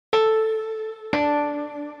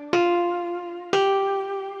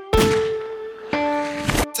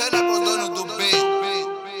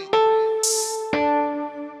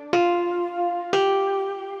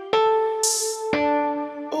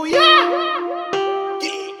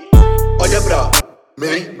Olha pra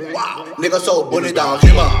mim, nigga, sou o Bune Da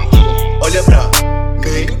Rima. Olha pra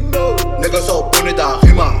mim, nigga, sou o Bune Da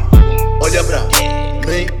Rima. Olha pra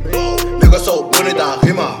mim, nigga, sou o Bune Da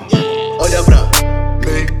Rima. Olha pra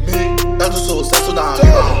mim, tanto sucesso na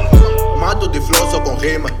rima. Mato de flow só com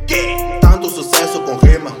rima, tanto sucesso com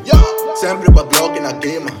rima. Sempre com a Glock na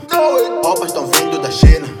queima. Roupas tão vindo da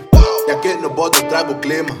China, e aqui no bode eu trago o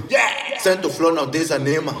clima. Sento o flow, não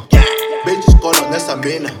desanima. Bitches colam nessa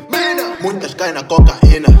mina, muitas caem na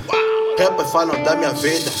cocaína. Rappers falam da minha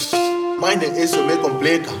vida, mas nem isso me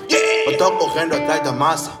complica. Eu tô correndo atrás da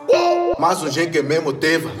massa, mas um jeito que me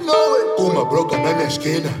motiva. Uma broca na minha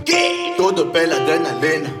esquina, tudo pela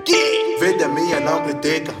adrenalina. Vida minha não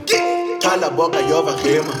critica, cala a boca e ouve a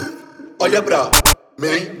rima. Olha pra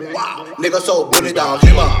mim, nigga, sou o Bune Da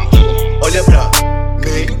Rima. Olha pra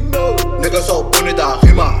mim, nigga, sou o Bune Da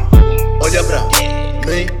Rima. Olha pra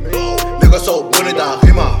mim, nigga, sou o Bune Da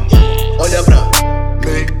Rima. Olha pra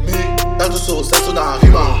mim, tanto sucesso na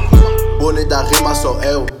rima. Bune Da Rima sou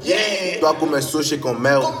eu, tô a comer sushi com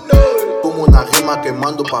mel. Fumo na rima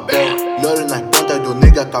queimando papel, loiro nas pontas do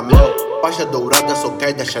nigga camel. Faixa dourada só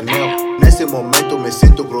cai da Chanel. Nesse momento me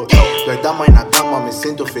sinto cruel, dois damas na cama me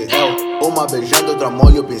sinto fiel. Uma beijando, outra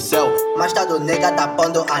molha o pincel. Mas tá do nega tá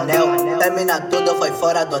pondo anel. Termina tudo, foi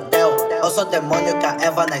fora do hotel. Eu sou demônio que a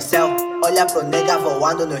Eva nasceu. Olha pro nega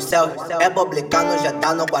voando no céu. Republicano já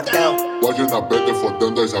tá no quartel. Hoje na pedra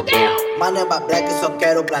fodendo a Isabel. Mano é black, só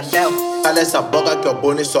quero plantel. Cala essa boca que o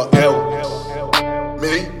Bune sou eu.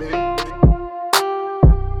 Me